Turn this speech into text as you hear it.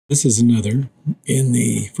This is another in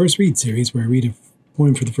the First Read series where I read a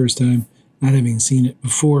poem for the first time, not having seen it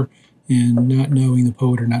before and not knowing the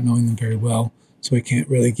poet or not knowing them very well, so I can't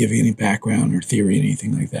really give you any background or theory or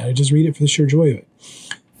anything like that. I just read it for the sheer joy of it.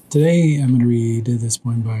 Today I'm going to read this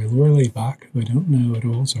poem by Lorelei Bacht, who I don't know at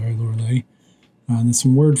all. Sorry, Lorelei. And it's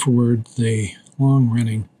from Word for Word, the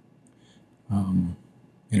long-running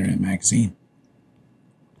internet magazine.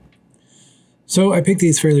 So I picked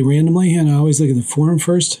these fairly randomly, and I always look at the form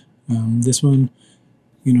first. This one,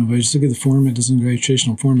 if I just look at the form, it doesn't have a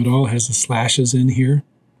traditional form at all. It has the slashes in here.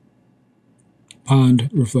 Pond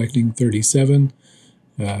reflecting 37.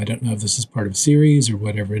 I don't know if this is part of a series or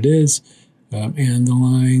whatever it is. And the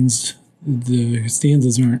lines, the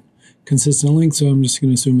stanzas aren't consistent length, so I'm just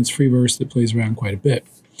going to assume it's free verse that plays around quite a bit.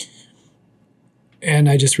 And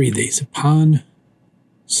I just read these. Pond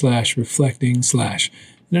 / reflecting /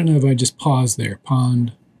 I don't know if I just pause there.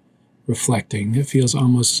 Pond, reflecting. It feels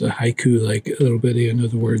almost a haiku-like a little bit, even though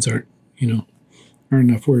the words aren't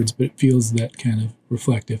enough words, but it feels that kind of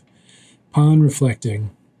reflective. Pond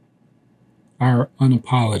reflecting our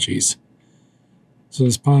unapologies. So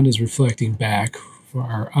this pond is reflecting back for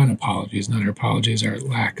our unapologies, not our apologies, our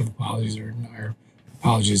lack of apologies, or our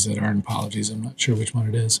apologies that aren't apologies. I'm not sure which one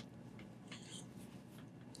it is.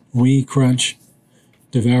 We crunch,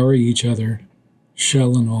 devour each other,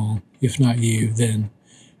 shell and all. If not you, then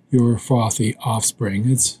your frothy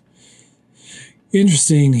offspring. It's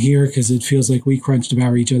interesting here because it feels like we crunch,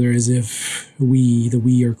 devour each other as if we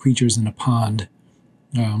are creatures in a pond.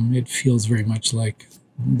 It feels very much like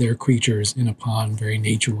they're creatures in a pond, very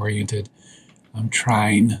nature-oriented,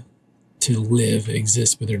 trying to live,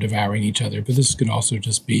 exist, but they're devouring each other. But this could also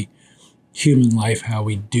just be human life, how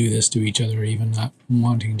we do this to each other, even not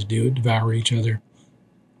wanting to do it, devour each other.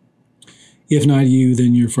 If not you,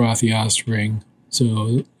 then your frothy offspring.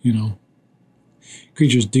 So,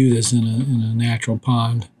 creatures do this in a natural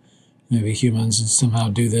pond. Maybe humans somehow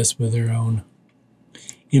do this with their own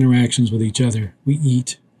interactions with each other. We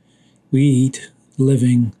eat,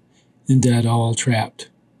 living and dead, all trapped.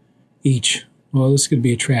 Each. Well, this could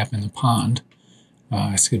be a trap in the pond.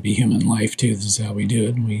 This could be human life, too. This is how we do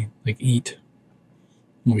it. We, eat.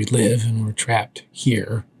 We live, and we're trapped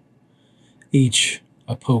here. Each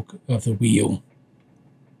a poke of the wheel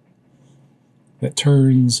that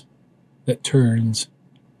turns.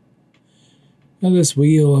 Now this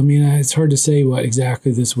wheel, it's hard to say what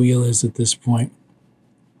exactly this wheel is at this point.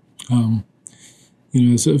 So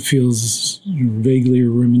it feels vaguely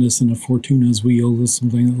reminiscent of Fortuna's wheel. It's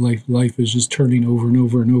something that life is just turning over and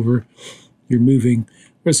over and over. You're moving.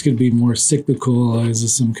 Or this could be more cyclical,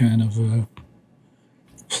 as some kind of a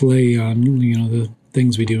play on, the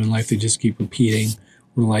things we do in life. They just keep repeating,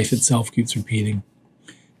 or life itself keeps repeating.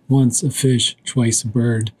 Once a fish, twice a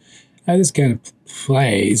bird. Now, this kind of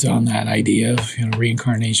plays on that idea of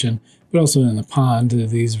reincarnation, but also in the pond,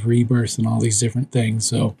 these rebirths and all these different things.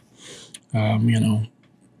 So, a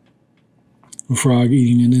frog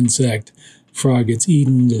eating an insect, frog gets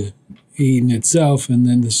eaten itself, and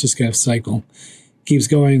then this just kind of cycle keeps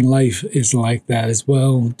going. Life is like that as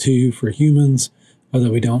well, too, for humans,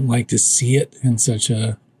 although we don't like to see it in such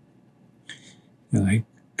a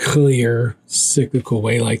clear cyclical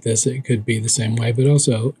way like this. It could be the same way, but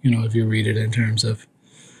also, if you read it in terms of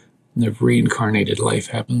the reincarnated life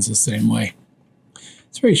happens the same way.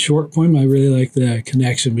 It's a very short poem. I really like the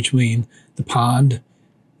connection between the pond,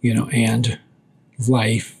 and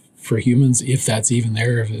life for humans, if that's even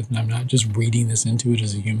there. If I'm not just reading this into it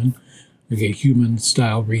as a human, like a human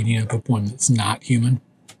style reading of a poem that's not human.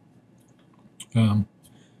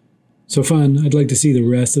 So fun. I'd like to see the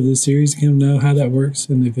rest of the series, kind of know how that works,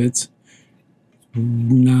 and if it's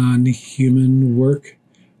non-human work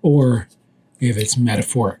or if it's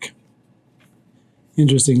metaphoric.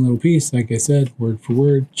 Interesting little piece, like I said, word for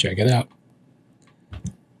word. Check it out.